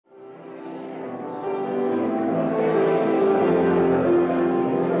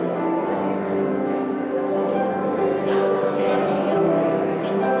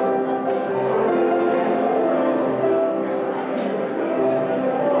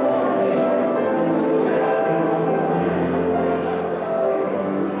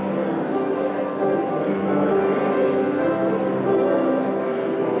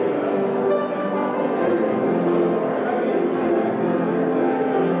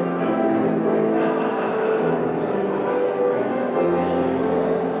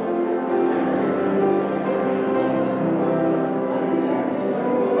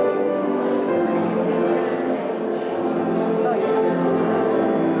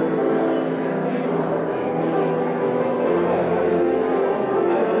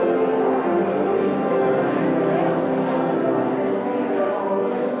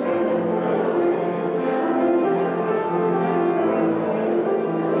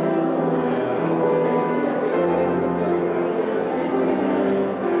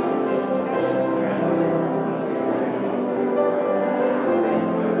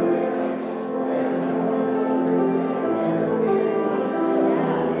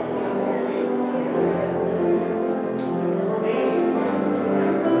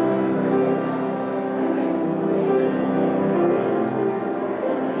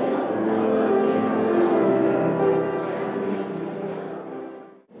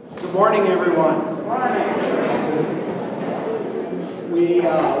Good morning, everyone. Good morning. We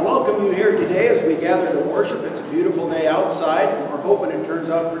welcome you here today as we gather to worship. It's a beautiful day outside, and we're hoping it turns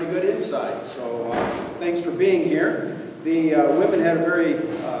out pretty good inside. So thanks for being here. The women had a very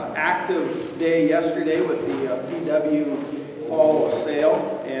active day yesterday with the PW fall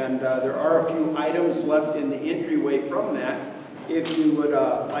sale, and there are a few items left in the entryway from that if you would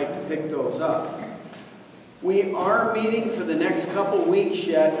like to pick those up. We are meeting for the next couple weeks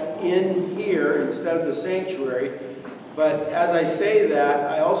yet in here instead of the sanctuary, but as I say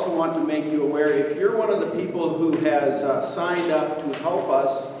that, I also want to make you aware, if you're one of the people who has signed up to help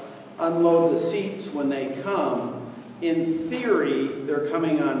us unload the seats when they come, in theory, they're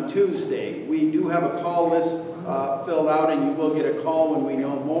coming on Tuesday. We do have a call list filled out, and you will get a call when we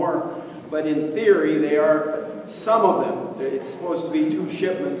know more, but in theory, they are, some of them, it's supposed to be 2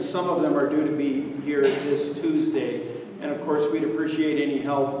 shipments, some of them are due to be here this Tuesday, and of course we'd appreciate any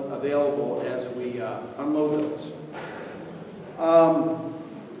help available as we unload those.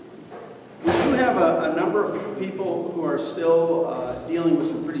 We do have a number of people who are still dealing with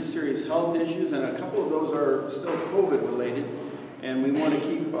some pretty serious health issues, and a couple of those are still COVID related, and we want to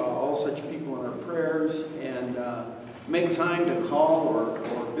keep all such people in our prayers and make time to call or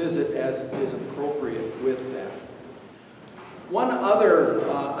visit as is appropriate with that. One other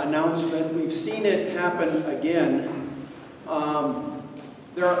announcement, we've seen it happen again.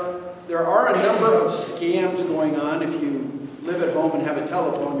 There are a number of scams going on. If you live at home and have a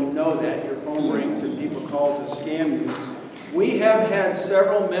telephone, you know that. Your phone rings and people call to scam you. We have had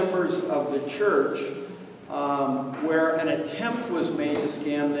several members of the church where an attempt was made to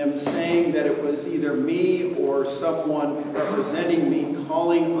scam them, saying that it was either me or someone representing me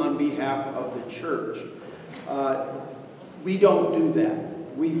calling on behalf of the church. We don't do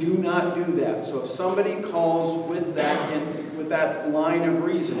that. We do not do that. So if somebody calls with that line of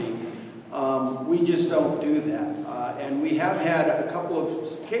reasoning, we just don't do that. And we have had a couple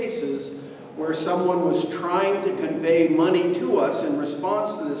of cases where someone was trying to convey money to us in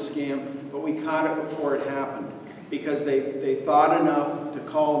response to this scam, but we caught it before it happened because they thought enough to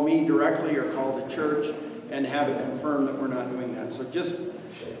call me directly or call the church and have it confirmed that we're not doing that. So just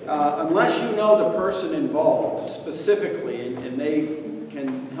unless you know the person involved specifically and they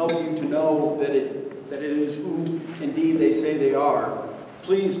can help you to know that it is who indeed they say they are,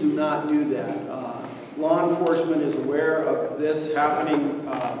 please do not do that. Law enforcement is aware of this happening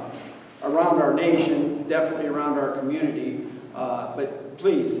around our nation, definitely around our community, but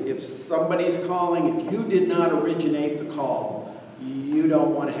please, if somebody's calling, if you did not originate the call, you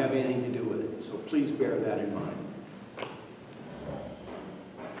don't want to have anything to do with it. So please bear that in mind.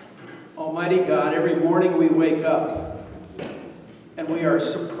 Almighty God, every morning we wake up and we are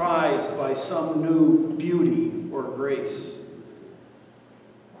surprised by some new beauty or grace.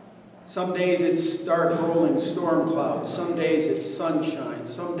 Some days it's dark rolling storm clouds, some days it's sunshine,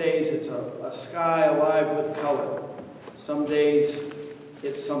 some days it's a sky alive with color, some days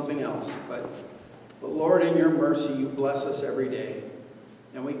it's something else. But Lord, in your mercy, you bless us every day.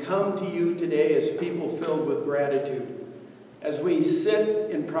 And we come to you today as people filled with gratitude, as we sit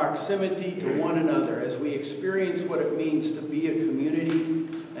in proximity to one another, as we experience what it means to be a community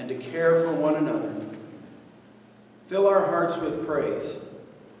and to care for one another. Fill our hearts with praise.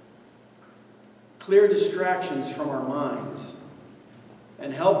 Clear distractions from our minds,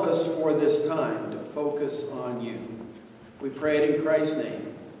 and help us for this time to focus on you. We pray it in Christ's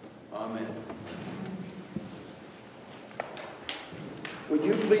name. Amen. Would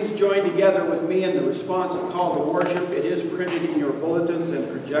you please join together with me in the responsive call to worship? It is printed in your bulletins and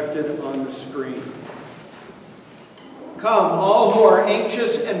projected on the screen. Come, all who are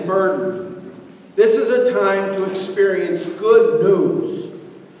anxious and burdened. This is a time to experience good news.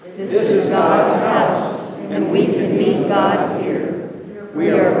 This is God's house, and we can meet God here. We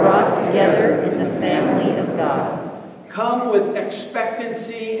are brought together in the family of God. Come with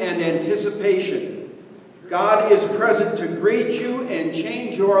expectancy and anticipation. God is present to greet you and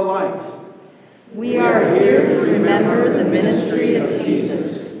change your life. We are here to remember the ministry of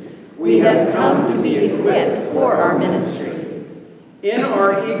Jesus. We have come to be equipped for our ministry. In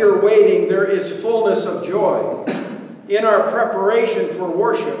our eager waiting, there is fullness of joy. In our preparation for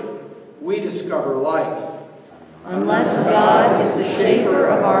worship, we discover life. Unless God is the shaper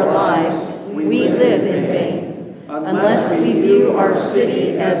of our lives, we live in vain. Unless we view our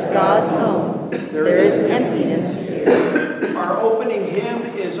city as God's home, there is emptiness here. Our opening hymn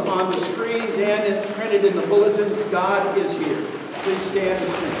is on the screens and printed in the bulletins. God is here. Please stand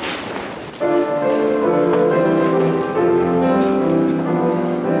and sing.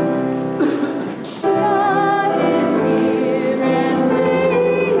 God is here, and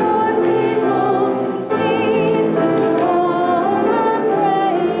we are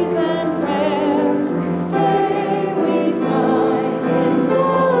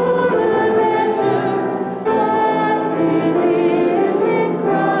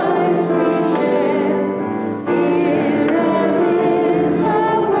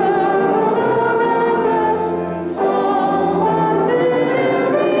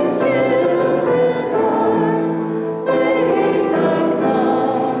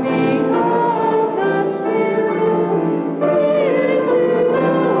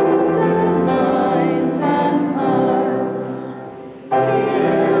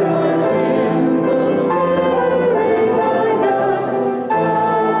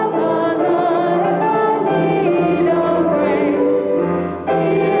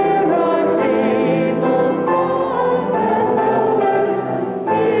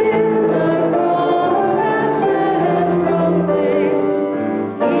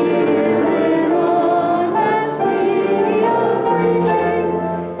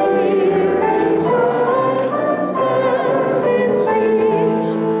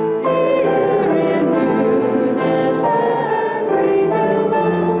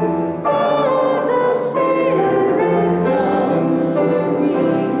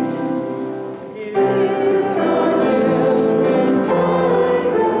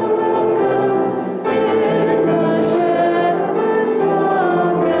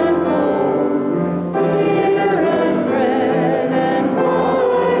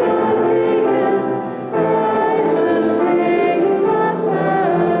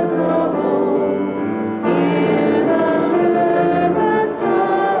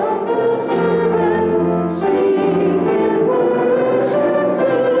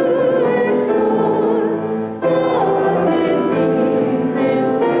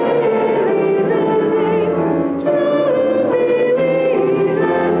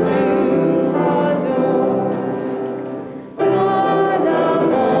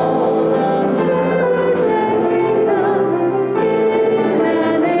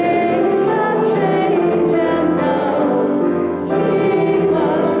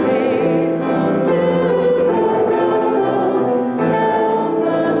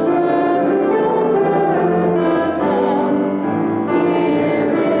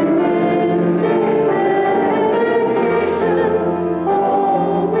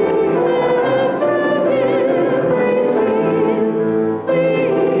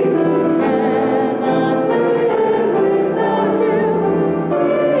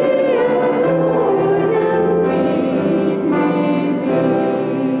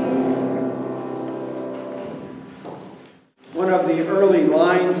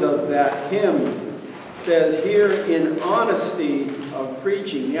hymn says here, in honesty of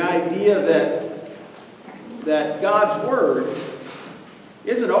preaching, the idea that God's Word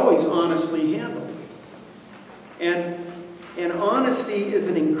isn't always honestly handled. And honesty is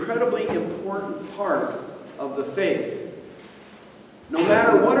an incredibly important part of the faith. No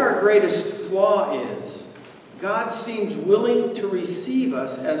matter what our greatest flaw is, God seems willing to receive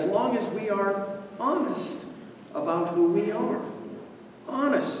us as long as we are honest about who we are.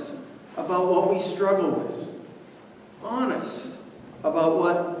 Honest about what we struggle with. Honest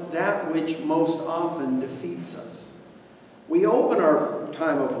about that which most often defeats us. We open our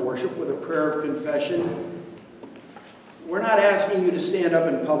time of worship with a prayer of confession. We're not asking you to stand up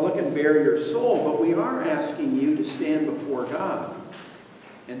in public and bare your soul, but we are asking you to stand before God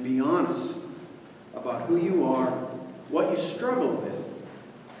and be honest about who you are, what you struggle with,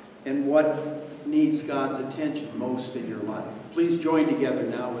 and what needs God's attention most in your life. Please join together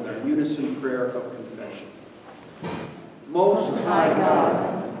now with our unison prayer of confession. Most High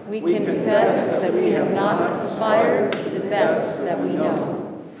God, we confess that we have not aspired to the best that we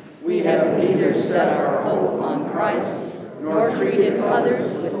know. We have neither set our hope on Christ, nor treated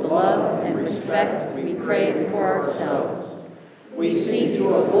others with the love and respect we crave for ourselves. We seek to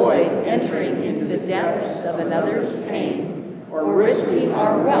avoid entering into the depths of another's pain or risking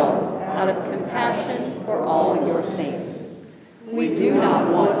our wealth out of compassion for all your saints. We do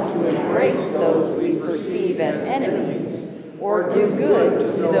not want to embrace those we perceive as enemies or do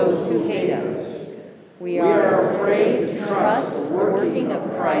good to those who hate us. We are afraid to trust the working of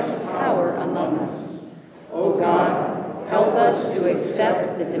Christ's power among us. O God, help us to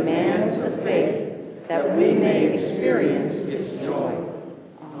accept the demands of faith that we may experience its joy.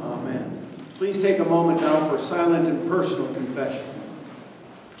 Amen. Please take a moment now for silent and personal confession.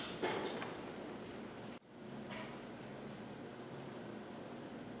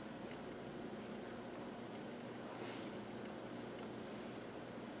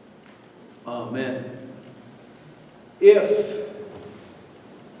 Amen. If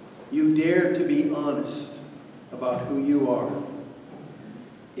you dare to be honest about who you are,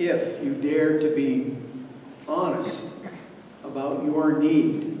 if you dare to be honest about your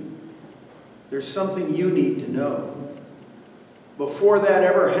need, there's something you need to know. Before that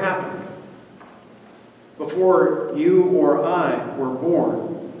ever happened, before you or I were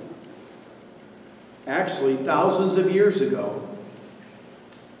born, actually thousands of years ago,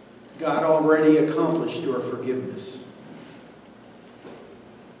 God already accomplished your forgiveness.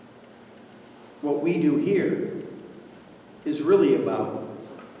 What we do here is really about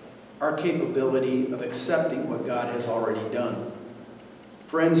our capability of accepting what God has already done.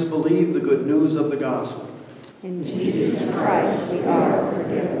 Friends, believe the good news of the gospel. In Jesus Christ we are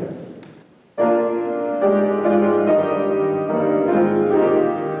forgiven.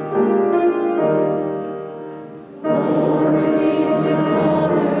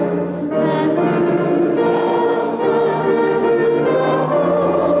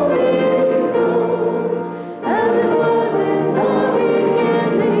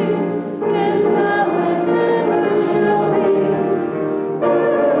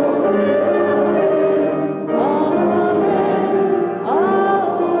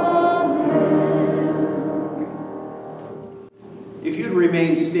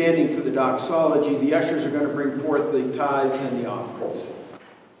 Standing for the doxology, the ushers are going to bring forth the tithes and the offerings.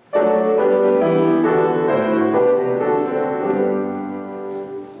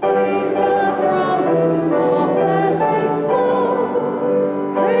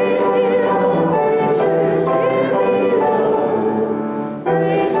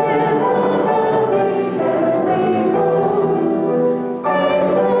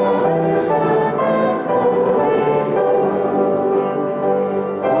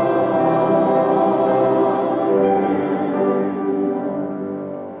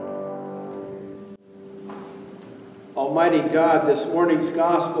 Almighty God, this morning's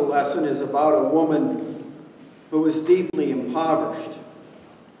gospel lesson is about a woman who was deeply impoverished,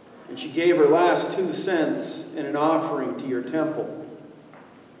 and she gave her last 2 cents in an offering to your temple.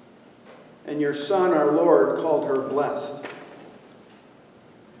 And your Son, our Lord, called her blessed.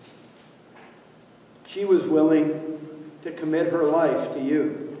 She was willing to commit her life to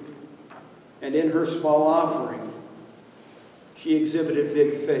you, and in her small offering, she exhibited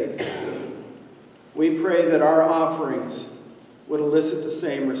big faith. We pray that our offerings would elicit the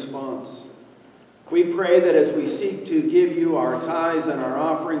same response. We pray that as we seek to give you our tithes and our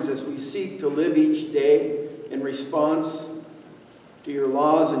offerings, as we seek to live each day in response to your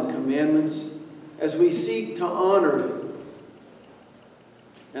laws and commandments, as we seek to honor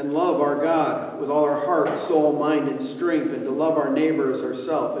and love our God with all our heart, soul, mind, and strength, and to love our neighbor as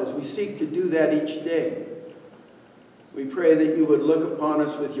ourselves, as we seek to do that each day. We pray that you would look upon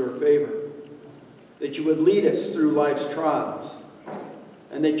us with your favor, that you would lead us through life's trials,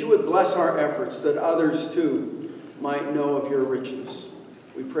 and that you would bless our efforts that others too might know of your richness.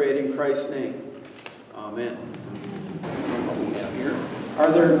 We pray it in Christ's name. Amen. What we have here.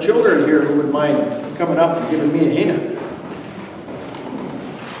 Are there children here who would mind coming up and giving me a hand?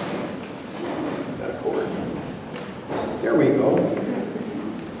 There we go.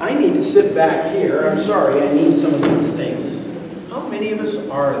 I need to sit back here. I'm sorry, I need some of these things. How many of us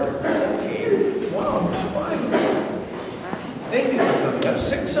are there? Okay. Wow, there's 5 of us. Thank you for coming up.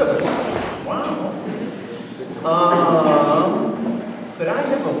 6 of us. Wow. Could I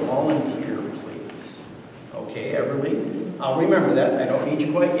have a volunteer, please? Okay, Everly. I'll remember that. I don't need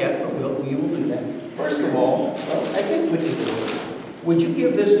you quite yet, but we will do that. First of all, I think we can do it. Would you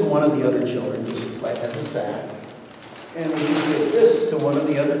give this to one of the other children, just like as a sack? And would you give this to one of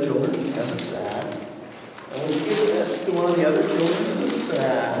the other children as a sack? And would you give this to one of the other children as a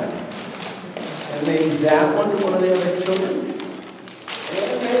sack? And maybe that one to one of the other children?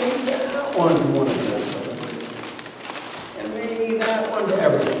 And maybe that one to one of the other children? And maybe that one to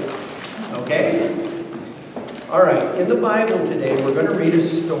everyone. Okay? All right, in the Bible today, we're going to read a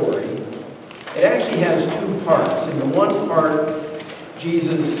story. It actually has 2 parts. In the one part,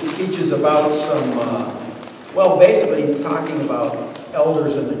 Jesus teaches about some... well, basically, he's talking about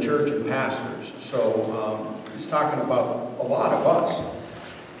elders in the church and pastors. So he's talking about a lot of us.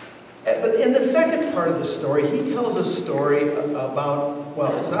 But in the second part of the story, he tells a story about,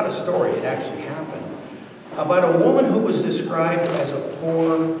 well, it's not a story, it actually happened, about a woman who was described as a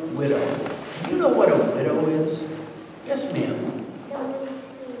poor widow. Do you know what a widow is? Yes, ma'am.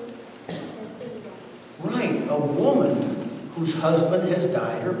 Right, a woman whose husband has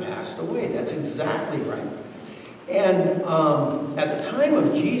died or passed away. That's exactly right. And at the time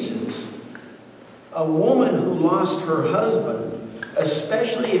of Jesus, a woman who lost her husband,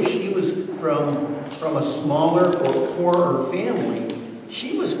 especially if she was from a smaller or poorer family,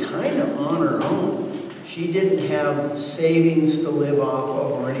 she was kind of on her own. She didn't have savings to live off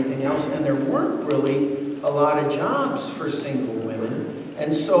of or anything else, and there weren't really a lot of jobs for single women.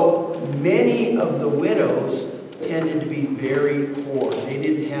 And so many of the widows tended to be very poor. They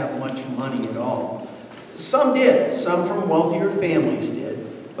didn't have much money at all. Some did. Some from wealthier families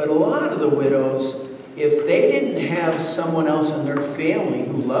did. But a lot of the widows, if they didn't have someone else in their family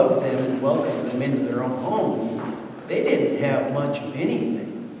who loved them and welcomed them into their own home, they didn't have much of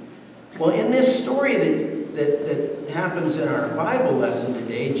anything. Well, in this story that happens in our Bible lesson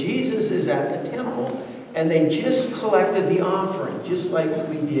today, Jesus is at the temple, and they just collected the offering, just like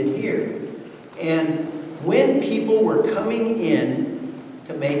we did here. And when people were coming in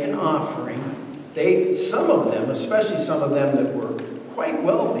to make an offering, some of them, especially some of them that were quite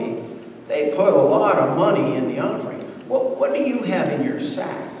wealthy, they put a lot of money in the offering. What do you have in your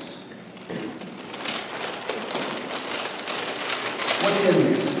sacks? What's in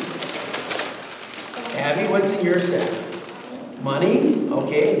there? Abby, what's in your sack? Money?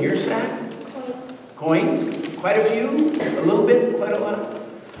 Okay, in your sack? Coins? Quite a few? A little bit? Quite a lot?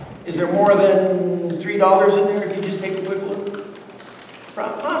 Is there more than $3 in there if you just take a quick look?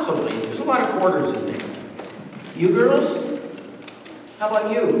 Possibly. There's a lot of quarters in there. You girls? How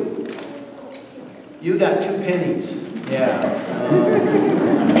about you? You got 2 pennies. Yeah.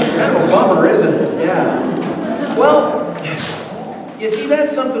 Kind of a bummer, isn't it? Yeah. Well, you see,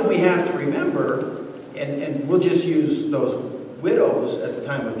 that's something we have to remember, and we'll just use those widows at the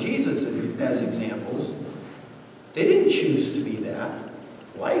time of Jesus as examples. They didn't choose to be that.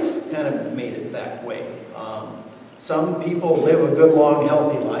 Life kind of made it that way. Some people live a good, long,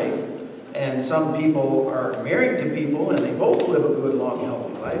 healthy life, and some people are married to people, and they both live a good, long,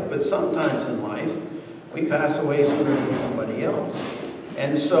 healthy life, but sometimes in life, we pass away sooner than somebody else.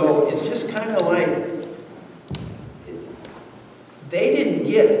 And so it's just kind of like, they didn't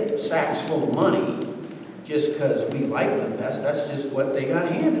get sacks full of money just because we like them best. That's just what they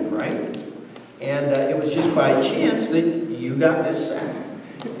got handed, right? And it was just by chance that you got this sack.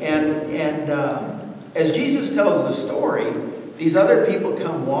 And as Jesus tells the story, these other people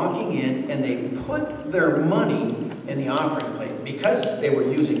come walking in and they put their money in the offering plate. Because they were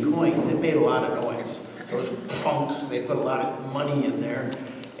using coins, it made a lot of noise. Those punks, they put a lot of money in there.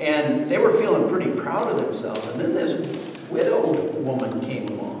 And they were feeling pretty proud of themselves. And then this widowed woman came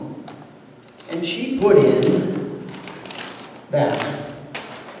along, and she put in that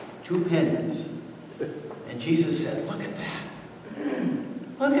 2 pennies. And Jesus said, look at that.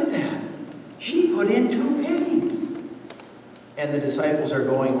 Look at that. She put in 2 pennies. And the disciples are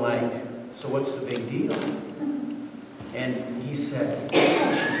going like, so what's the big deal? And he said, that's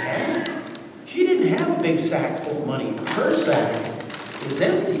all she had. She didn't have a big sack full of money. Her sack is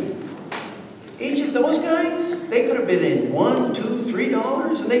empty. Each of those guys, they could have been in $1, $2,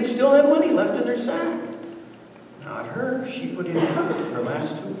 $3, and they'd still have money left in their sack. Not her. She put in her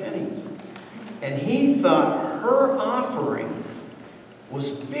last 2 pennies. And he thought her offering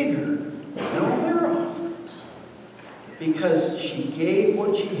was bigger than all their offerings. Because she gave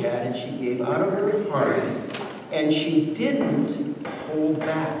what she had, and she gave out of her heart, and she didn't hold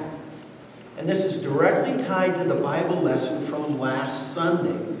back. And this is directly tied to the Bible lesson from last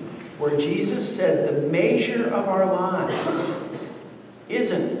Sunday, where Jesus said the measure of our lives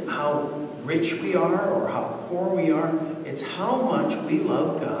isn't how rich we are or how poor we are. It's how much we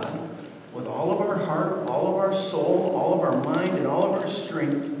love God with all of our heart, all of our soul, all of our mind, and all of our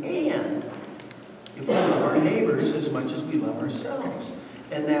strength, and if we love our neighbors as much as we love ourselves.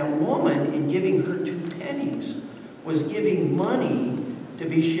 And that woman, in giving her 2 pennies, was giving money to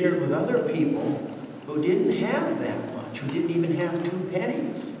be shared with other people who didn't have that much, who didn't even have 2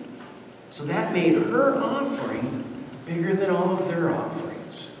 pennies. So that made her offering bigger than all of their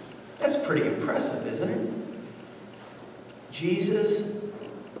offerings. That's pretty impressive, isn't it? Jesus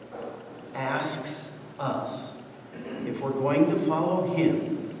asks us, if we're going to follow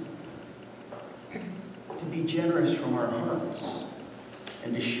him, to be generous from our hearts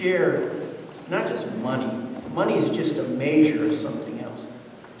and to share not just money. Money is just a measure of something else.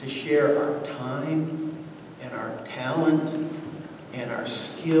 To share our time and our talent and our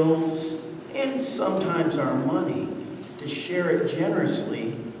skills and sometimes our money, to share it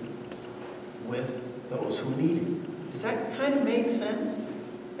generously with those who need it. Does that kind of make sense?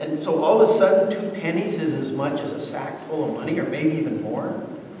 And so all of a sudden 2 pennies is as much as a sack full of money, or maybe even more?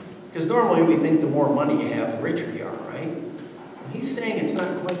 Because normally we think the more money you have, the richer you are, right? And he's saying it's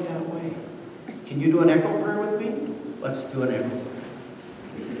not quite that way. Can you do an echo prayer with me? Let's do an echo prayer.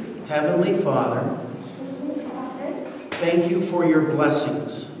 Heavenly Father, thank you for your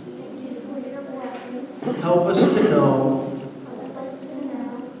blessings. Help us to know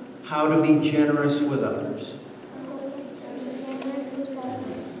how to be generous with others.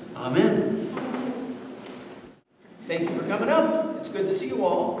 Amen. Thank you for coming up. It's good to see you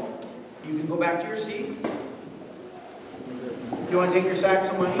all. You can go back to your seats. You want to take your sacks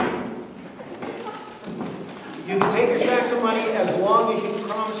of money? You can take your sacks of money as long as you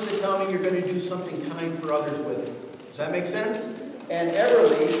promise to tell me you're going to do something kind for others with it. Does that make sense? And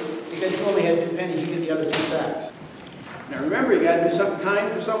Everly, because you only had 2 pennies, you get the other 2 sacks. Now remember, you got to do something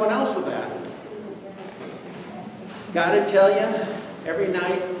kind for someone else with that. Got to tell you, every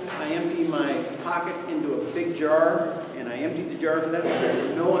night I empty my pocket into a big jar, and I emptied the jar for that.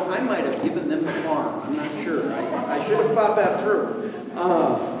 You know what? I might have given them the farm. I'm not sure. I should have thought that through.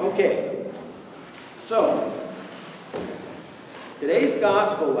 Okay. So, today's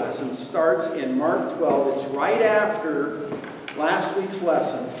gospel lesson starts in Mark 12. It's right after last week's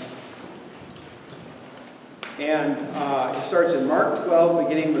lesson. And it starts in Mark 12,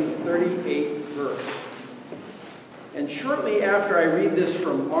 beginning with the 38th verse. And shortly after I read this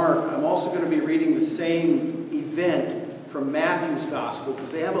from Mark, I'm also going to be reading the same event from Matthew's gospel,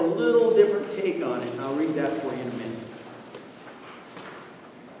 because they have a little different take on it, and I'll read that for you in a minute.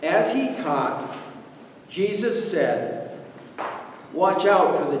 As he taught, Jesus said, "Watch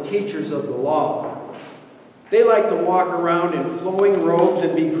out for the teachers of the law. They like to walk around in flowing robes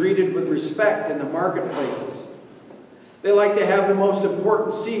and be greeted with respect in the marketplaces. They like to have the most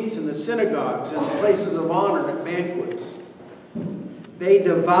important seats in the synagogues and the places of honor at banquets. They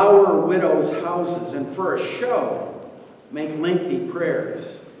devour widows' houses and for a show make lengthy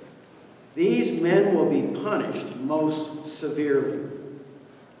prayers. These men will be punished most severely."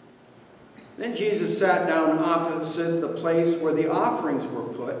 Then Jesus sat down opposite the place where the offerings were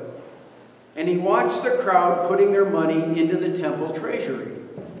put, and he watched the crowd putting their money into the temple treasury.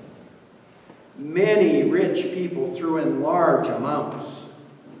 Many rich people threw in large amounts.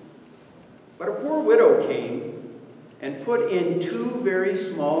 But a poor widow came and put in 2 very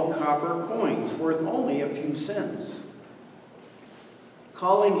small copper coins worth only a few cents.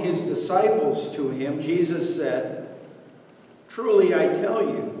 Calling his disciples to him, Jesus said, "Truly I tell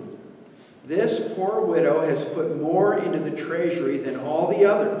you, this poor widow has put more into the treasury than all the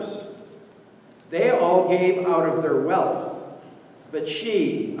others. They all gave out of their wealth, but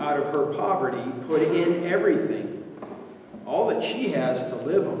she, out of her poverty, put in everything, all that she has to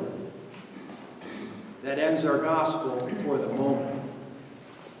live on." That ends our gospel for the moment.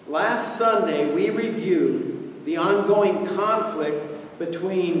 Last Sunday, we reviewed the ongoing conflict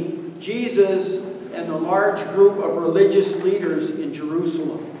between Jesus and the large group of religious leaders in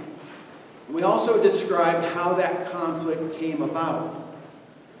Jerusalem. We also described how that conflict came about.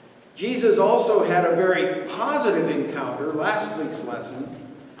 Jesus also had a very positive encounter, last week's lesson,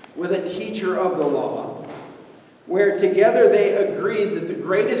 with a teacher of the law, where together they agreed that the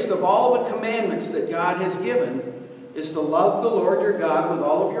greatest of all the commandments that God has given is to love the Lord your God with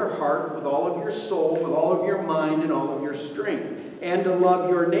all of your heart, with all of your soul, with all of your mind, and all of your strength, and to love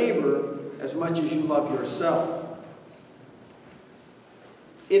your neighbor as much as you love yourself.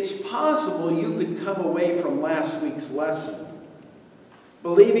 It's possible you could come away from last week's lesson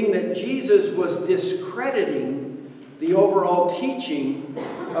believing that Jesus was discrediting the overall teaching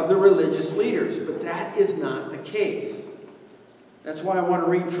of the religious leaders, but that is not the case. That's why I want to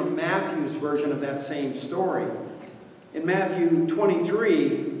read from Matthew's version of that same story. In Matthew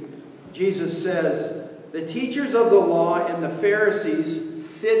 23, Jesus says, "The teachers of the law and the Pharisees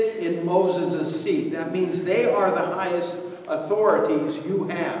sit in Moses' seat." That means they are the highest authorities you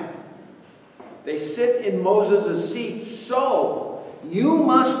have. They sit in Moses' seat, so you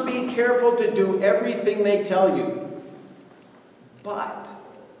must be careful to do everything they tell you. But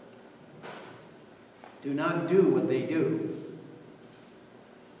do not do what they do,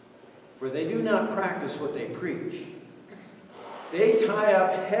 for they do not practice what they preach. They tie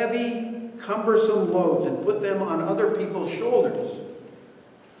up heavy, cumbersome loads and put them on other people's shoulders,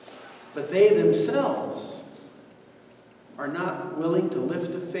 but they themselves are not willing to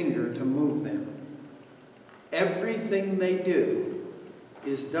lift a finger to move them. Everything they do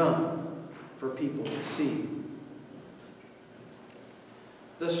is done for people to see.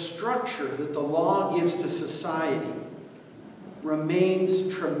 The structure that the law gives to society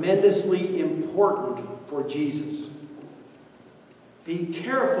remains tremendously important for Jesus. Be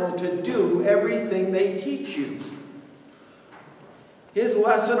careful to do everything they teach you. His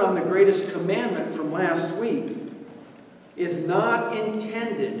lesson on the greatest commandment from last week is not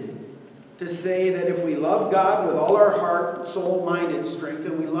intended to say that if we love God with all our heart, soul, mind, and strength,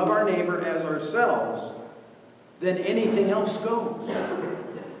 and we love our neighbor as ourselves, then anything else goes.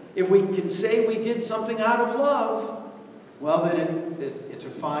 If we can say we did something out of love, well, then it's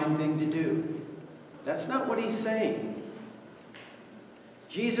a fine thing to do. That's not what he's saying.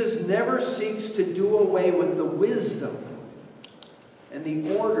 Jesus never seeks to do away with the wisdom and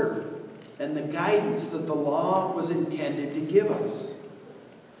the order and the guidance that the law was intended to give us.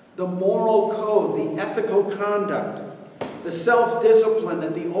 The moral code, the ethical conduct, the self-discipline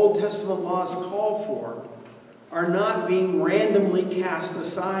that the Old Testament laws call for are not being randomly cast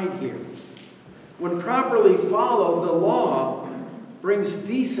aside here. When properly followed, the law brings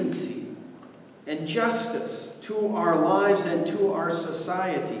decency and justice to our lives and to our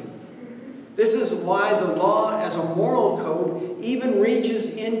society. This is why the law as a moral code even reaches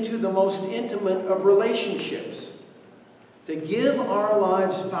into the most intimate of relationships, to give our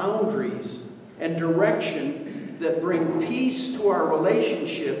lives boundaries and direction that bring peace to our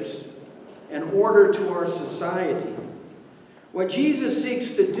relationships and order to our society. What Jesus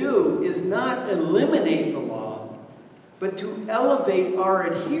seeks to do is not eliminate the law, but to elevate our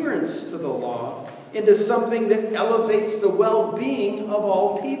adherence to the law into something that elevates the well-being of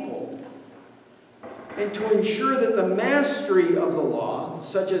all people, and to ensure that the mastery of the law,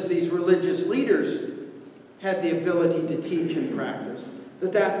 such as these religious leaders had the ability to teach and practice,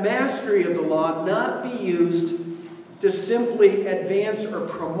 that mastery of the law not be used to simply advance or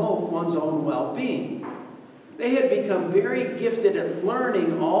promote one's own well-being. They had become very gifted at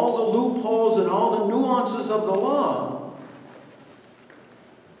learning all the loopholes and all the nuances of the law,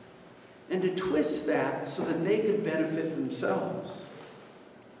 and to twist that so that they could benefit themselves.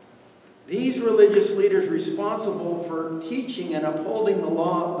 These religious leaders responsible for teaching and upholding the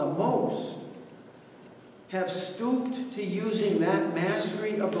law the most have stooped to using that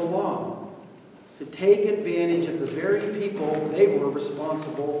mastery of the law to take advantage of the very people they were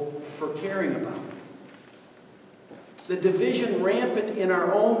responsible for caring about. The division rampant in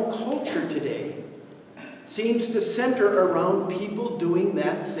our own culture today seems to center around people doing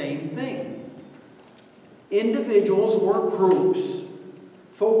that same thing. Individuals or groups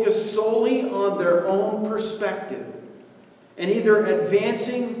focus solely on their own perspective and either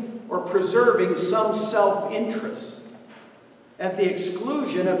advancing or preserving some self-interest at the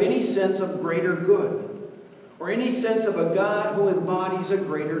exclusion of any sense of greater good or any sense of a God who embodies a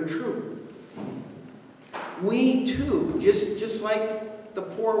greater truth. We too, just like the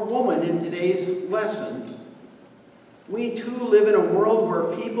poor woman in today's lesson, we too live in a world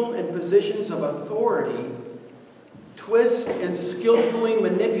where people in positions of authority twist and skillfully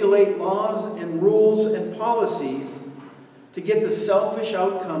manipulate laws and rules and policies to get the selfish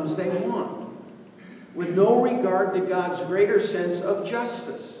outcomes they want. with no regard to God's greater sense of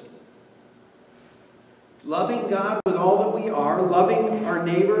justice. Loving God with all that we are, loving our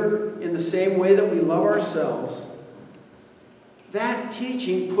neighbor in the same way that we love ourselves, that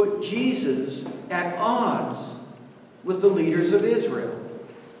teaching put Jesus at odds with the leaders of Israel,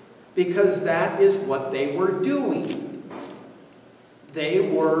 because that is what they were doing. They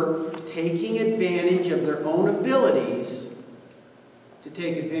were taking advantage of their own abilities to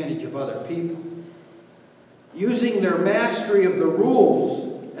take advantage of other people, using their mastery of the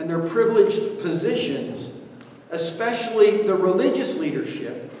rules and their privileged positions, especially the religious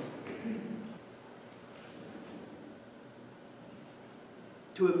leadership,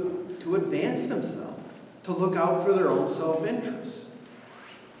 to advance themselves, to look out for their own self-interest.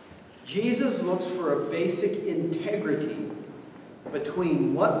 Jesus looks for a basic integrity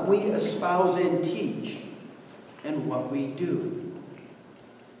between what we espouse and teach and what we do.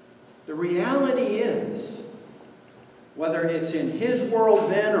 The reality is, whether it's in his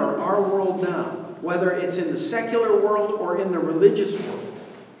world then or our world now, whether it's in the secular world or in the religious world,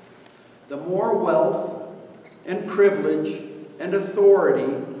 the more wealth and privilege and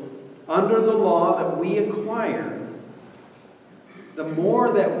authority under the law that we acquire, the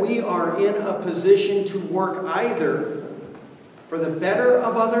more that we are in a position to work either for the better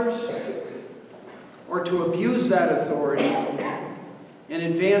of others or to abuse that authority and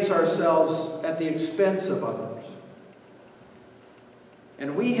advance ourselves at the expense of others.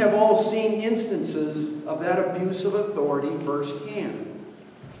 And we have all seen instances of that abuse of authority firsthand.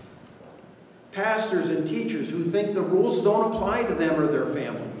 Pastors and teachers who think the rules don't apply to them or their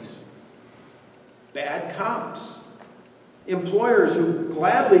families. Bad cops. Employers who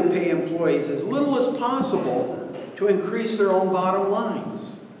gladly pay employees as little as possible to increase their own bottom lines.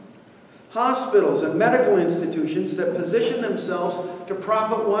 Hospitals and medical institutions that position themselves to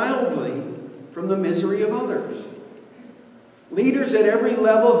profit wildly from the misery of others. Leaders at every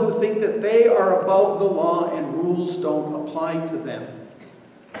level who think that they are above the law and rules don't apply to them.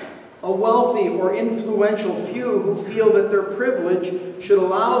 A wealthy or influential few who feel that their privilege should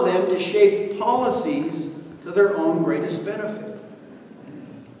allow them to shape policies to their own greatest benefit.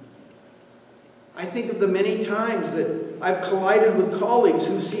 I think of the many times that I've collided with colleagues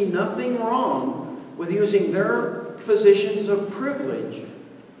who see nothing wrong with using their positions of privilege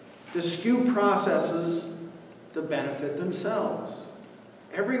to skew processes to benefit themselves.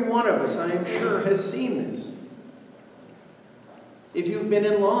 Every one of us, I am sure, has seen this. If you've been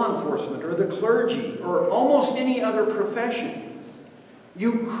in law enforcement or the clergy or almost any other profession,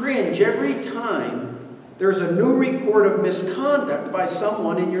 you cringe every time there's a new report of misconduct by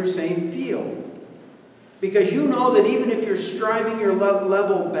someone in your same field. Because you know that even if you're striving your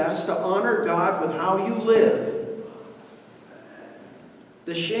level best to honor God with how you live,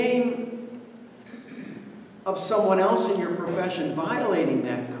 the shame of someone else in your profession violating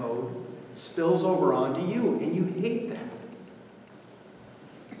that code spills over onto you, and you hate that.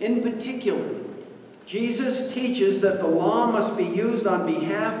 In particular, Jesus teaches that the law must be used on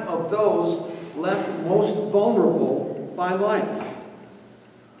behalf of those left most vulnerable by life.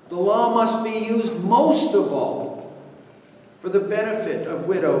 The law must be used most of all for the benefit of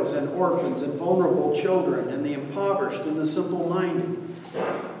widows and orphans and vulnerable children and the impoverished and the simple-minded.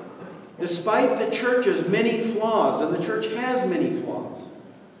 Despite the church's many flaws, and the church has many flaws,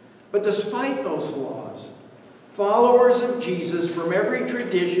 but despite those flaws, followers of Jesus from every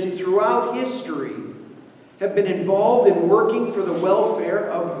tradition throughout history have been involved in working for the welfare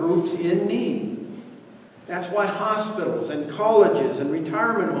of groups in need. That's why hospitals and colleges and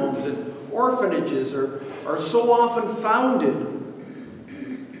retirement homes and orphanages are so often founded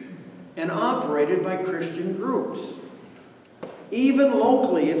and operated by Christian groups. Even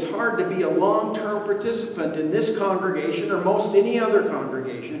locally, it's hard to be a long-term participant in this congregation or most any other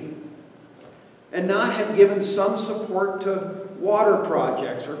congregation and not have given some support to water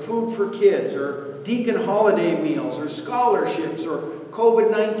projects or food for kids or deacon holiday meals or scholarships or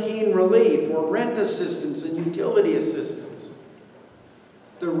COVID-19 relief or rent assistance and utility assistance.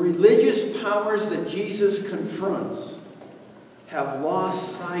 The religious powers that Jesus confronts have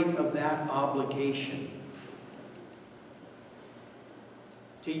lost sight of that obligation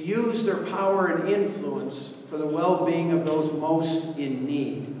to use their power and influence for the well-being of those most in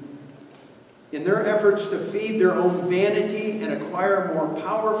need. In their efforts to feed their own vanity and acquire more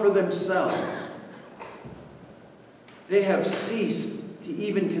power for themselves, they have ceased to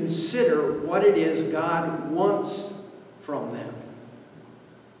even consider what it is God wants from them.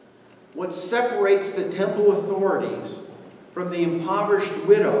 What separates the temple authorities from the impoverished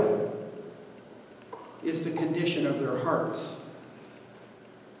widow is the condition of their hearts.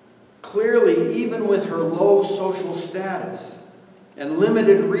 Clearly, even with her low social status and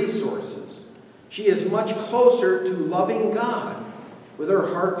limited resources, she is much closer to loving God with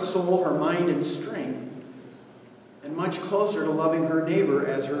her heart, soul, her mind, and strength, and much closer to loving her neighbor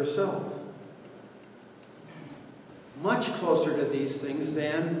as herself. Much closer to these things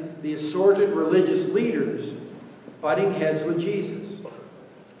than the assorted religious leaders butting heads with Jesus,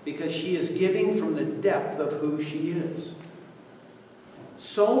 because she is giving from the depth of who she is.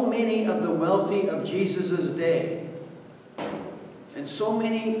 So many of the wealthy of Jesus' day, and so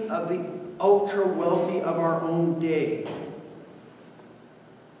many of the ultra-wealthy of our own day,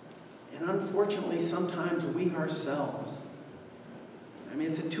 and unfortunately sometimes we ourselves, I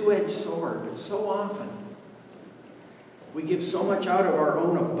mean, it's a two-edged sword, but so often we give so much out of our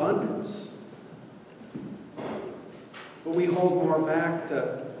own abundance, but we hold more back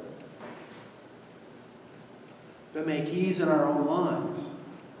to make ease in our own lives.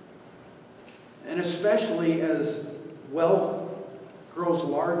 And especially as wealth grows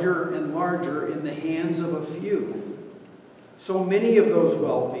larger and larger in the hands of a few, so many of those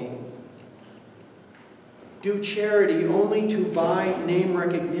wealthy do charity only to buy name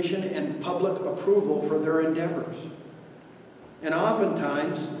recognition and public approval for their endeavors, and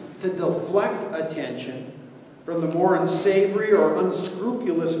oftentimes to deflect attention from the more unsavory or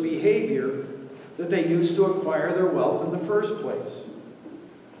unscrupulous behavior that they used to acquire their wealth in the first place.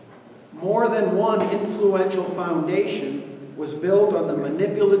 More than one influential foundation was built on the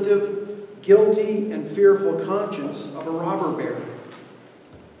manipulative, guilty, and fearful conscience of a robber baron.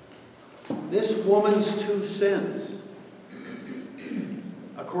 This woman's 2 cents,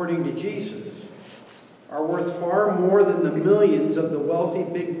 according to Jesus, are worth far more than the millions of the wealthy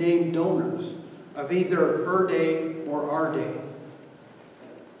big-name donors of either her day or our day.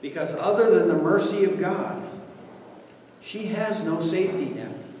 Because other than the mercy of God, she has no safety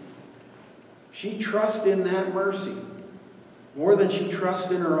net. She trusts in that mercy more than she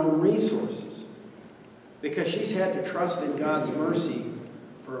trusts in her own resources, because she's had to trust in God's mercy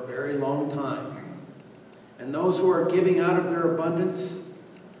for a very long time. And those who are giving out of their abundance,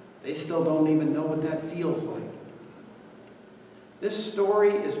 they still don't even know what that feels like. This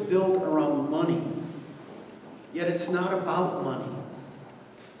story is built around money, yet it's not about money.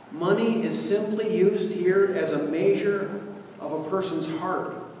 Money is simply used here as a measure of a person's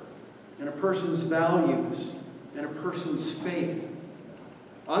heart and a person's values and a person's faith.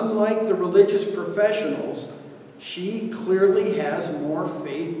 Unlike the religious professionals, she clearly has more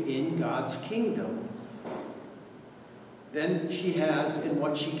faith in God's kingdom than she has in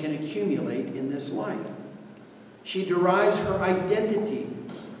what she can accumulate in this life. She derives her identity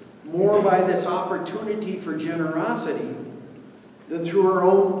more by this opportunity for generosity than through her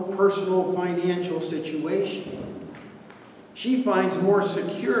own personal financial situation. She finds more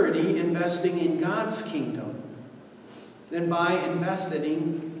security investing in God's kingdom than by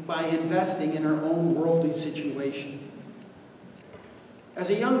investing in her own worldly situation. As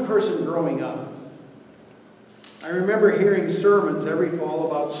a young person growing up, I remember hearing sermons every fall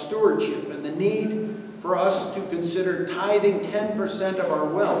about stewardship and the need for us to consider tithing 10% of our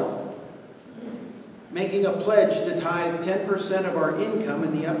wealth, making a pledge to tithe 10% of our income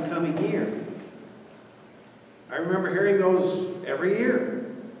in the upcoming year. I remember hearing those every year.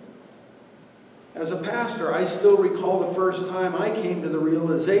 As a pastor, I still recall the first time I came to the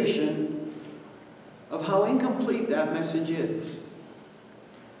realization of how incomplete that message is.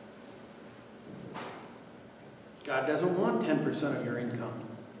 God doesn't want 10% of your income.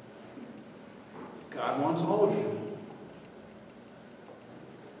 God wants all of you.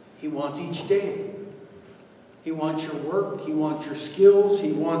 He wants each day. He wants your work. He wants your skills.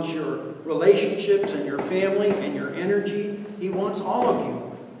 He wants your relationships and your family and your energy. He wants all of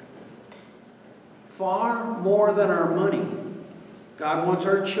you. Far more than our money, God wants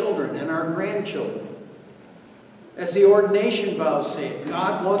our children and our grandchildren. As the ordination vows say it,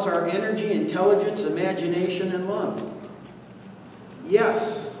 God wants our energy, intelligence, imagination, and love.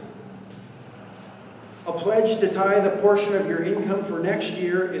 Yes, a pledge to tithe a portion of your income for next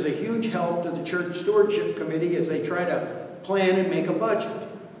year is a huge help to the church stewardship committee as they try to plan and make a budget.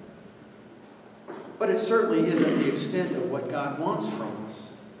 But it certainly isn't the extent of what God wants from us.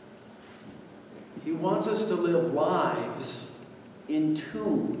 He wants us to live lives in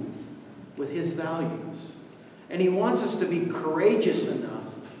tune with His values. And He wants us to be courageous enough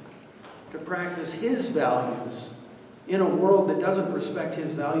to practice His values in a world that doesn't respect His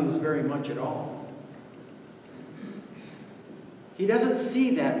values very much at all. He doesn't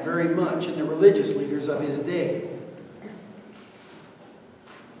see that very much in the religious leaders of His day.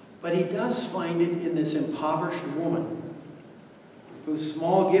 But He does find it in this impoverished woman whose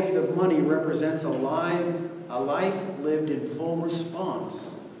small gift of money represents a life lived in full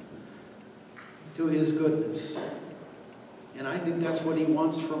response to his goodness. And I think that's what he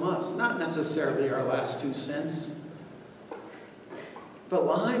wants from us. Not necessarily our last 2 cents, but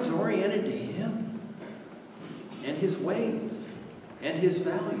lives oriented to him and his ways and his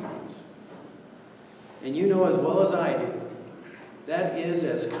values. And you know as well as I do, that is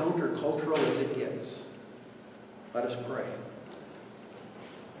as countercultural as it gets. Let us pray.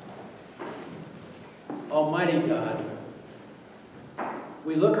 Almighty God,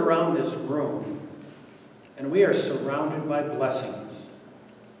 we look around this room and we are surrounded by blessings.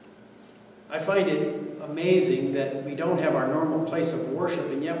 I find it amazing that we don't have our normal place of worship,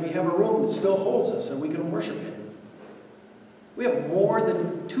 and yet we have a room that still holds us and we can worship in it. We have more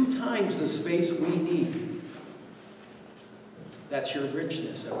than 2 times the space we need. That's your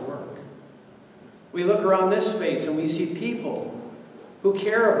richness at work. We look around this space and we see people who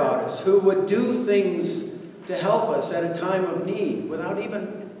care about us, who would do things to help us at a time of need without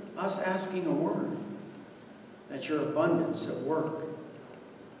even us asking a word. That's your abundance at work.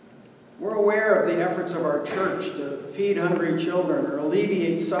 We're aware of the efforts of our church to feed hungry children or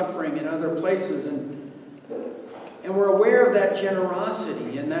alleviate suffering in other places, and we're aware of that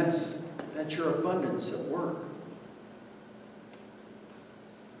generosity, and that's your abundance at work.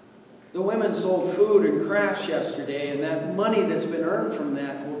 The women sold food and crafts yesterday, and that money that's been earned from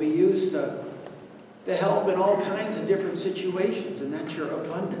that will be used to help in all kinds of different situations, and that's your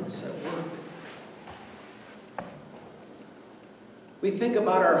abundance at work. We think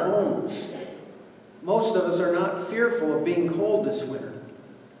about our homes. Most of us are not fearful of being cold this winter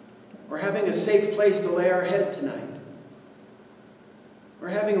or having a safe place to lay our head tonight. Or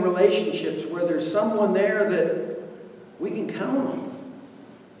having relationships where there's someone there that we can count on.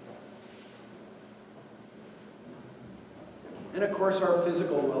 And of course, our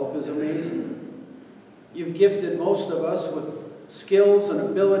physical wealth is amazing. You've gifted most of us with skills and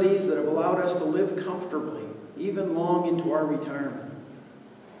abilities that have allowed us to live comfortably, even long into our retirement.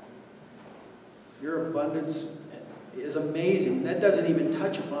 Your abundance is amazing. That doesn't even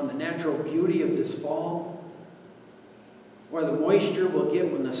touch upon the natural beauty of this fall, or the moisture we'll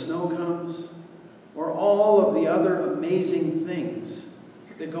get when the snow comes, or all of the other amazing things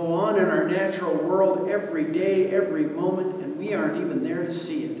that go on in our natural world every day, every moment, and we aren't even there to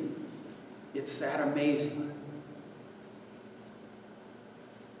see it. It's that amazing.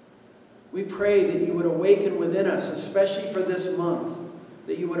 We pray that you would awaken within us, especially for this month,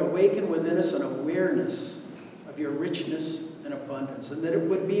 that you would awaken within us an awareness of your richness and abundance, and that it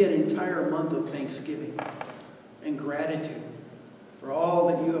would be an entire month of thanksgiving and gratitude for all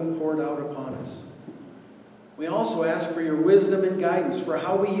that you have poured out upon us. We also ask for your wisdom and guidance for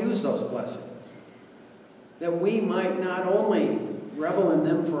how we use those blessings, that we might not only revel in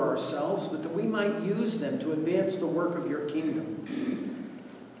them for ourselves, but that we might use them to advance the work of your kingdom.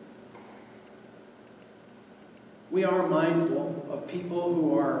 We are mindful of people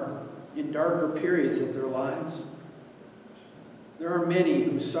who are in darker periods of their lives. There are many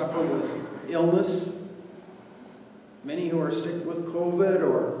who suffer with illness, many who are sick with COVID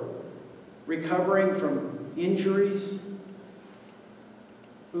or recovering from injuries,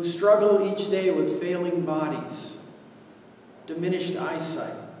 who struggle each day with failing bodies, diminished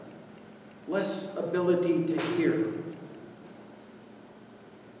eyesight, less ability to hear,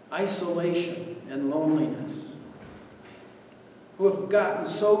 isolation and loneliness, who have gotten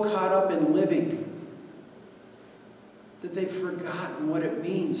so caught up in living that they've forgotten what it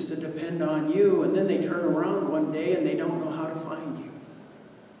means to depend on you, and then they turn around one day and they don't know how to find you.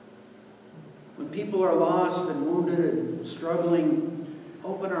 When people are lost and wounded and struggling,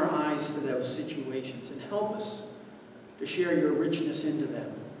 open our eyes to those situations and help us to share your richness into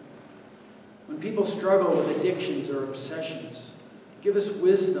them. When people struggle with addictions or obsessions, give us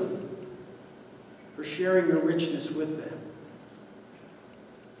wisdom for sharing your richness with them.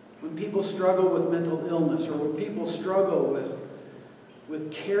 When people struggle with mental illness, or when people struggle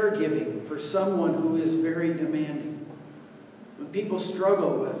with caregiving for someone who is very demanding, when people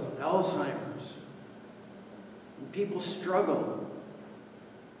struggle with Alzheimer's, when people struggle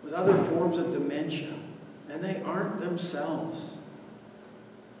with other forms of dementia, and they aren't themselves,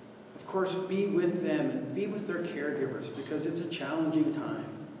 of course, be with them and be with their caregivers, because it's a challenging time.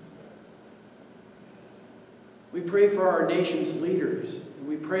 We pray for our nation's leaders, and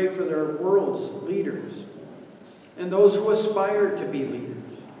we pray for their world's leaders, and those who aspire to be leaders,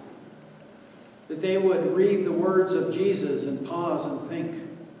 that they would read the words of Jesus and pause and think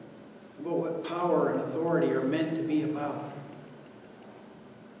about what power and authority are meant to be about.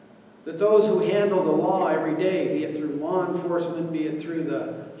 That those who handle the law every day, be it through law enforcement, be it through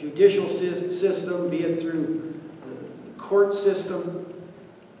the judicial system, be it through the court system,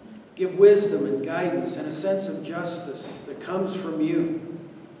 give wisdom and guidance and a sense of justice that comes from you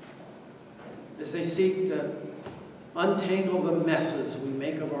as they seek to untangle the messes we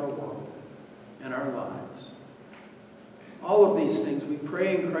make of our world and our lives. All of these things we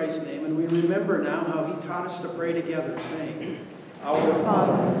pray in Christ's name, and we remember now how he taught us to pray together, saying, Our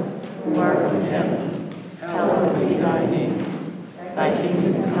Father, who art in heaven, hallowed be thy name. Thy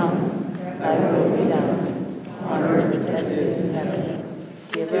kingdom come, thy will be done, on earth as it is in heaven.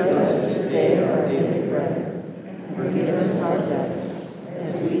 Give us this day our daily bread, and forgive us our debts,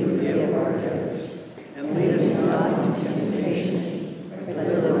 as we forgive our debtors. And lead us not into temptation, but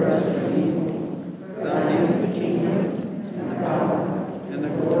deliver us from evil. For thine is the kingdom, and the power, and the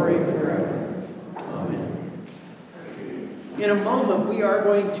glory forever. Amen. In a moment, we are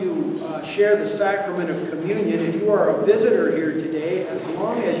going to share the sacrament of communion. If you are a visitor here today, as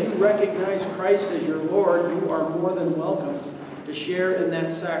long as you recognize Christ as your Lord, you are more than welcome to share in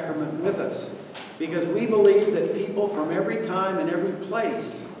that sacrament with us. Because we believe that people from every time and every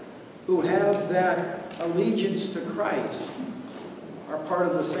place who have that allegiance to Christ are part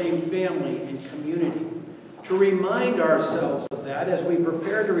of the same family and community. To remind ourselves of that as we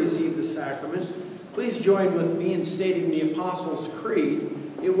prepare to receive the sacrament, please join with me in stating the Apostles' Creed.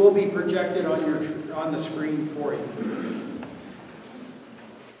 It will be projected on the screen for you.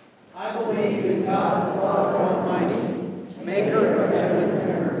 I believe in God the Father Almighty, maker of heaven and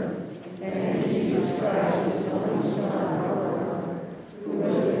earth, and in Jesus Christ, his only Son, our Lord, who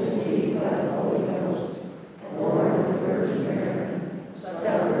was conceived by the Holy Ghost, born of the Virgin Mary, suffered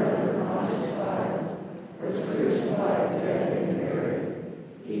under Pontius Pilate, was crucified, dead, and buried.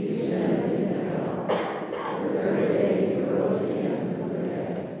 He descended into hell. The third day he rose again from the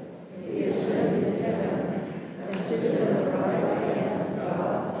dead. He ascended into heaven, and sitteth at the right hand of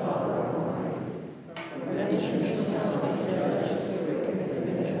God the Father Almighty. From thence he shall come to judge the wicked and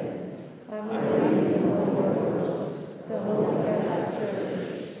the dead. I believe in the Holy Ghost, the Holy Catholic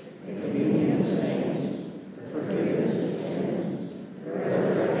Church, the communion of saints, the forgiveness of sins, the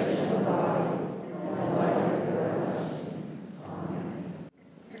resurrection of the body, and the life everlasting. Amen.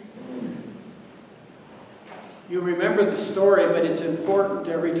 You remember the story, but it's important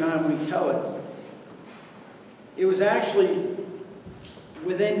every time we tell it. It was actually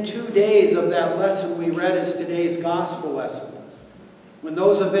within 2 days of that lesson we read as today's gospel lesson. When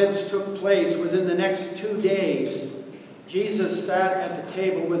those events took place, within the next 2 days, Jesus sat at the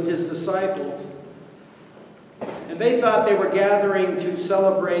table with his disciples. And they thought they were gathering to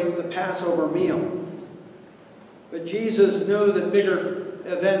celebrate the Passover meal. But Jesus knew that bigger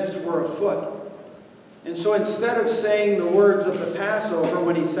events were afoot. And so instead of saying the words of the Passover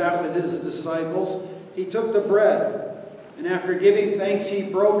when he sat with his disciples, he took the bread, and after giving thanks, he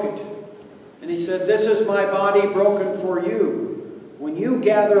broke it. And he said, "This is my body broken for you. When you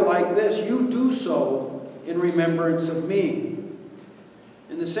gather like this, you do so in remembrance of me."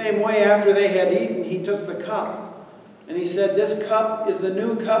 In the same way, after they had eaten, he took the cup, and he said, "This cup is the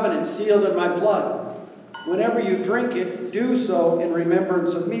new covenant sealed in my blood. Whenever you drink it, do so in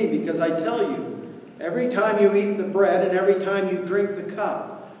remembrance of me, because I tell you, every time you eat the bread and every time you drink the cup,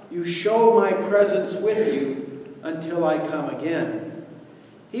 you show my presence with you until I come again."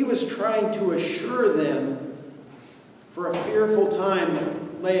 He was trying to assure them for a fearful time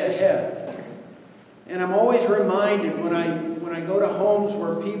that lay ahead. And I'm always reminded when I go to homes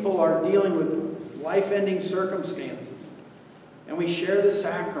where people are dealing with life-ending circumstances and we share the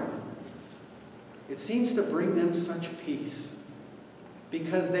sacrament, it seems to bring them such peace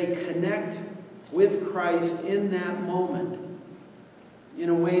because they connect with Christ in that moment in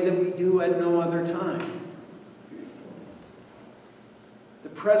a way that we do at no other time. The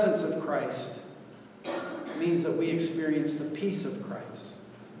presence of Christ means that we experience the peace of Christ.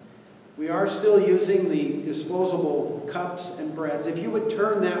 We are still using the disposable cups and breads. If you would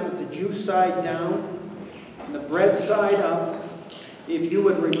turn that with the juice side down and the bread side up, if you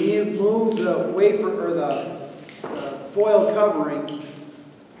would remove the wafer or the foil covering,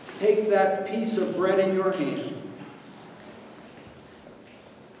 take that piece of bread in your hand.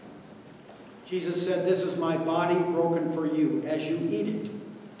 Jesus said, "This is my body broken for you. As you eat it,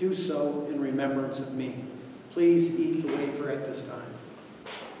 do so in remembrance of me." Please eat the wafer at this time.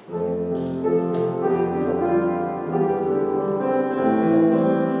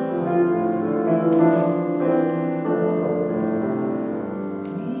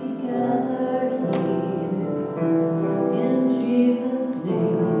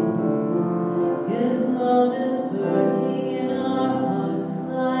 His love is burning in our hearts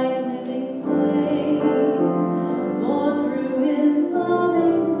like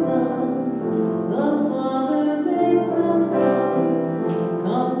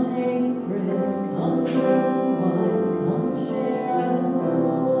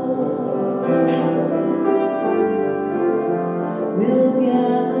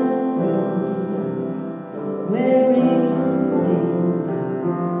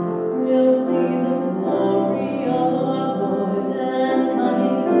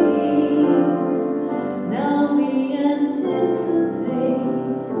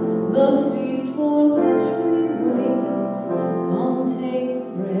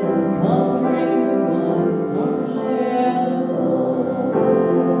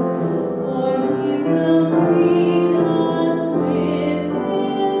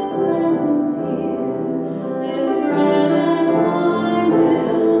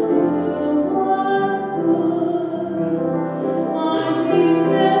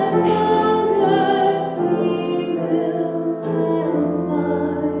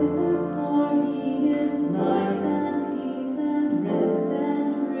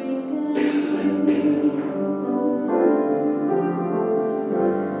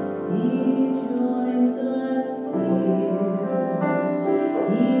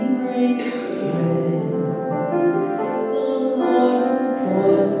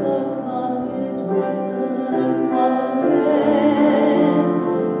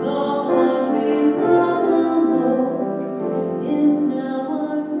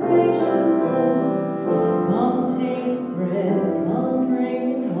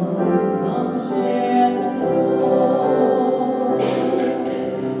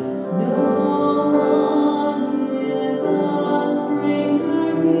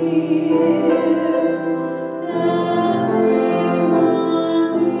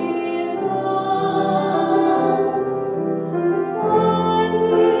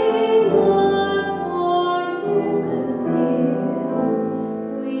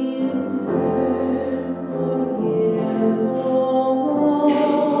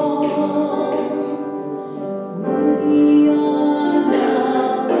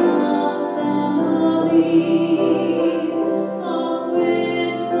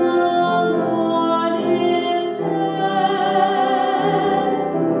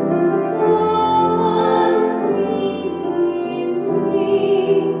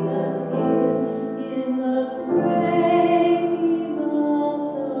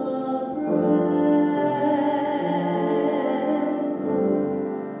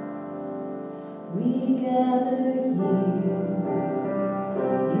We gather here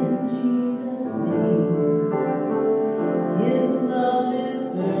in Jesus' name. His love is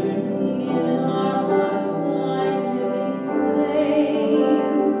burning in our hearts like living flame.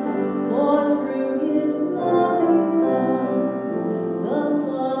 For through His loving Son, the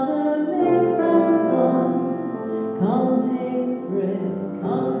Father makes us one. Come take the bread,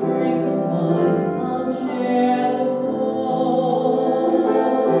 come drink the wine, come share the Lord.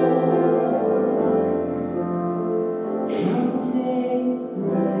 Come take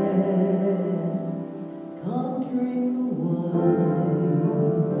bread, come drink the wine,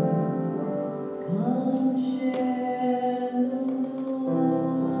 come share the Lord.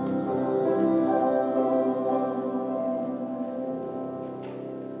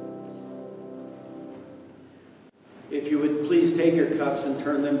 If you would please take your cups and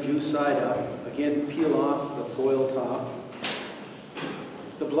turn them juice side up. Again, peel off the foil top.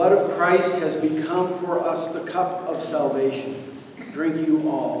 The blood of Christ has become for us the cup of salvation. Drink you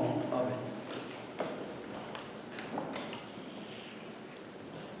all of it.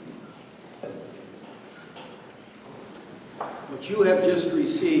 What you have just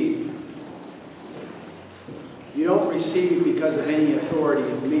received, you don't receive because of any authority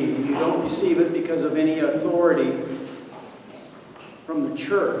of me. You don't receive it because of any authority from the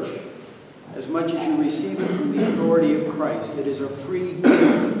church, as much as you receive it from the authority of Christ. It is a free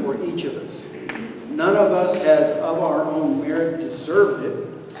gift for each of us. None of us has of our own merit deserved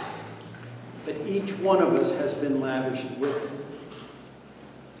it, but each one of us has been lavished with it.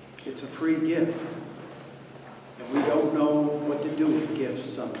 It's a free gift, and we don't know what to do with gifts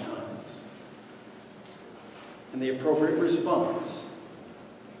sometimes. And the appropriate response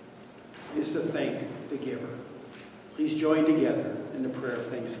is to thank the giver. Please join together in the prayer of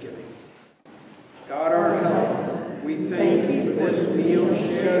thanksgiving. God our help, we thank you for this meal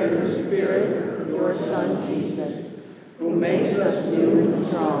shared in the Spirit with your Son Jesus, who makes us new and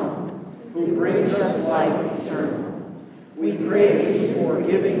strong, who brings us life eternal. We praise you for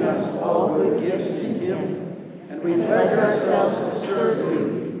giving us all good gifts in him, and we pledge ourselves to serve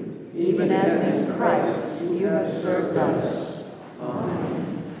you, even as in Christ you have served us.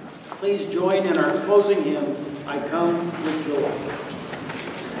 Amen. Please join in our closing hymn, I Come with Joy.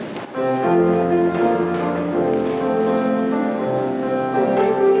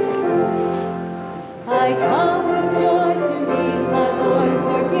 I come with joy to meet my Lord,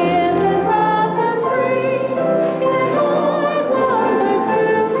 forgiven, loved, and free. And I wonder to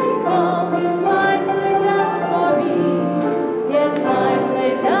recall His life laid down for me. His life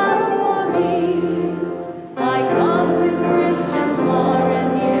laid down for me. I come with Christians far and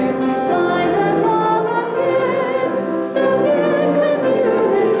near to find us all again. The good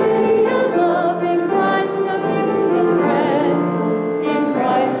community of love in Christ's communion bread. In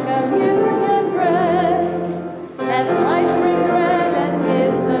Christ's communion bread. As Christ breaks bread and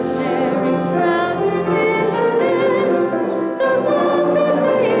bids us sharing proud division ends, the love that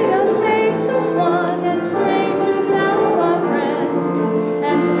made us makes us one, and strangers now are friends,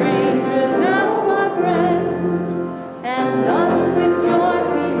 and strangers now are friends. And thus with joy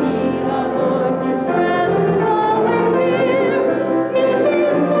we meet our Lord, His presence always near. He's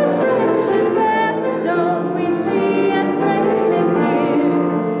in such friendship better known, we see and praise Him here.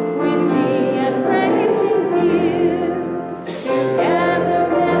 We see and praise Him here. Together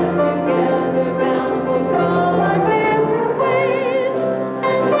and together round we'll go our different ways,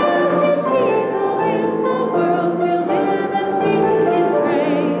 and as His people in the world we'll live and speak His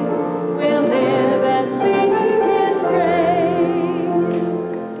praise. We'll live and speak His praise.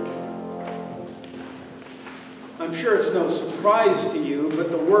 I'm sure it's no surprise to you, but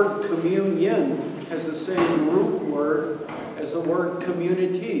the word communion has the same root word as the word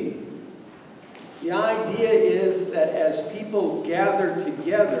community. The idea is that as people gather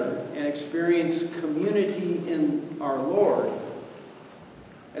together and experience community in our Lord,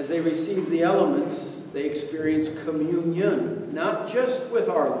 as they receive the elements, they experience communion, not just with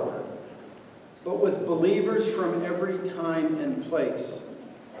our Lord, but with believers from every time and place.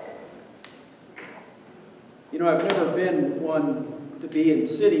 You know, I've never been one to be in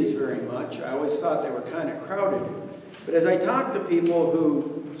cities very much. I always thought they were kind of crowded. But as I talk to people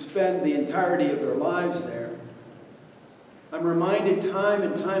who spend the entirety of their lives there, I'm reminded time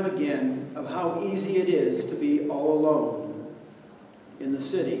and time again of how easy it is to be all alone in the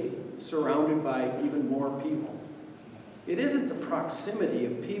city, surrounded by even more people. It isn't the proximity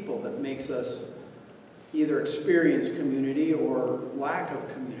of people that makes us either experience community or lack of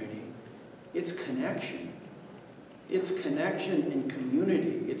community. It's connection. It's connection and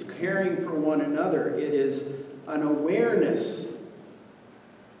community. It's caring for one another. It is an awareness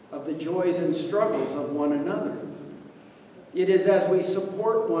of the joys and struggles of one another. It is as we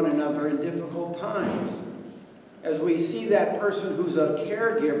support one another in difficult times, as we see that person who's a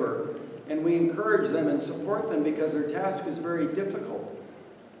caregiver and we encourage them and support them because their task is very difficult.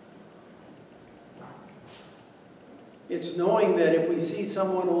 It's knowing that if we see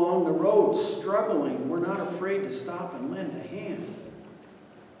someone along the road struggling, we're not afraid to stop and lend a hand.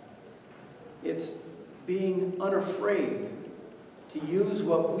 It's being unafraid to use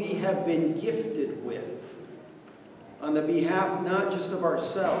what we have been gifted with on the behalf not just of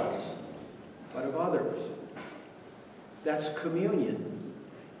ourselves, but of others. That's communion,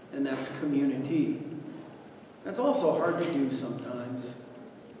 and that's community. That's also hard to do sometimes,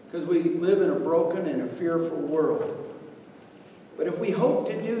 because we live in a broken and a fearful world. But if we hope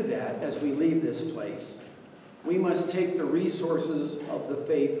to do that as we leave this place, we must take the resources of the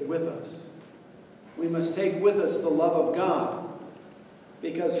faith with us. We must take with us the love of God,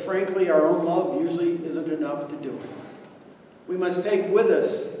 because frankly, our own love usually isn't enough to do it. We must take with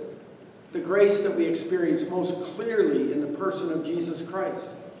us the grace that we experience most clearly in the person of Jesus Christ.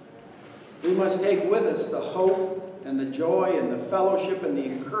 We must take with us the hope and the joy and the fellowship and the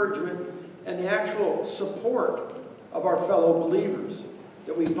encouragement and the actual support of our fellow believers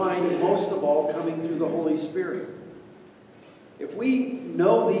that we find most of all coming through the Holy Spirit. If we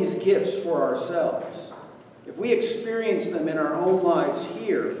know these gifts for ourselves, if we experience them in our own lives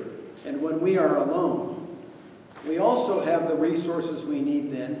here and when we are alone, we also have the resources we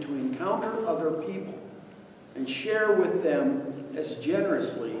need then to encounter other people and share with them as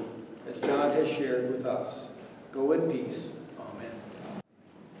generously as God has shared with us. Go in peace.